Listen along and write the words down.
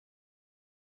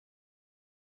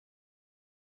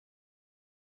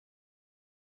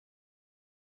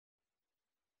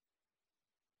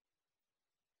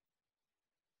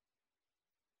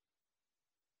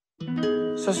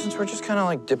So since we're just kind of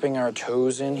like dipping our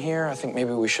toes in here, I think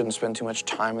maybe we shouldn't spend too much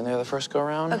time in there the first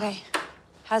go-around. Okay.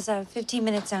 How's a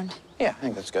 15-minute sound? Yeah, I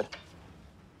think that's good.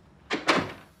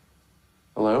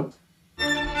 Hello?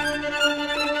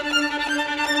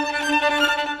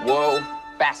 Whoa,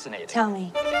 fascinating. Tell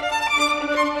me.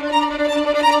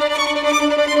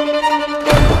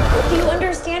 Do you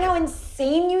understand how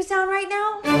insane you sound right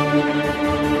now?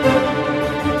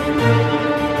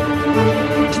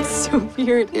 It's so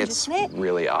weird, It's isn't it?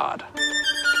 really odd.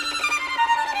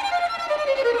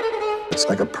 It's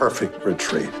like a perfect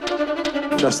retreat.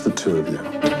 Just the two of you.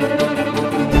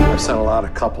 I've sent a lot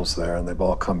of couples there, and they've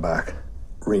all come back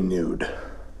renewed.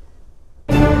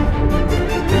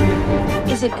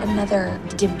 Is it another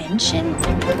dimension?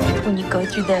 When you go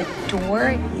through the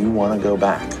door? You want to go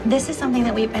back? This is something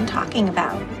that we've been talking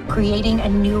about. Creating a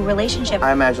new relationship.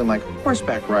 I imagine like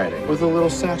horseback riding with a little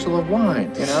satchel of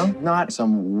wine, you know? Not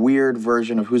some weird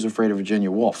version of Who's Afraid of Virginia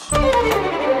Woolf.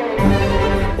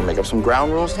 We'll make up some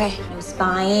ground rules. Okay, no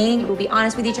spying. We'll be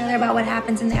honest with each other about what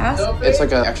happens in the house. It's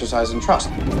like an exercise in trust.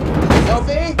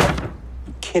 Sophie?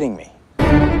 You're kidding me.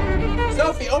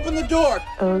 Sophie, open the door!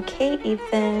 Okay,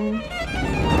 Ethan.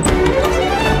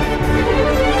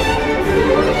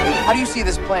 How do you see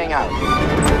this playing out?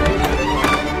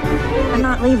 I'm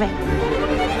not leaving.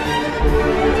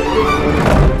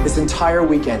 This entire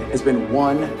weekend has been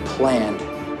one planned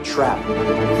trap.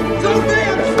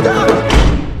 Sophie, stop!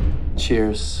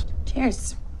 Cheers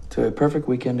Cheers. to a perfect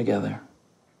weekend together.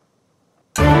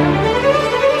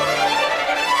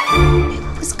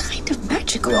 It was kind of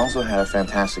magical. We also had a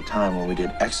fantastic time when we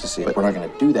did ecstasy, but we're not going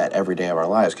to do that every day of our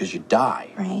lives because you die.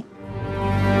 Right.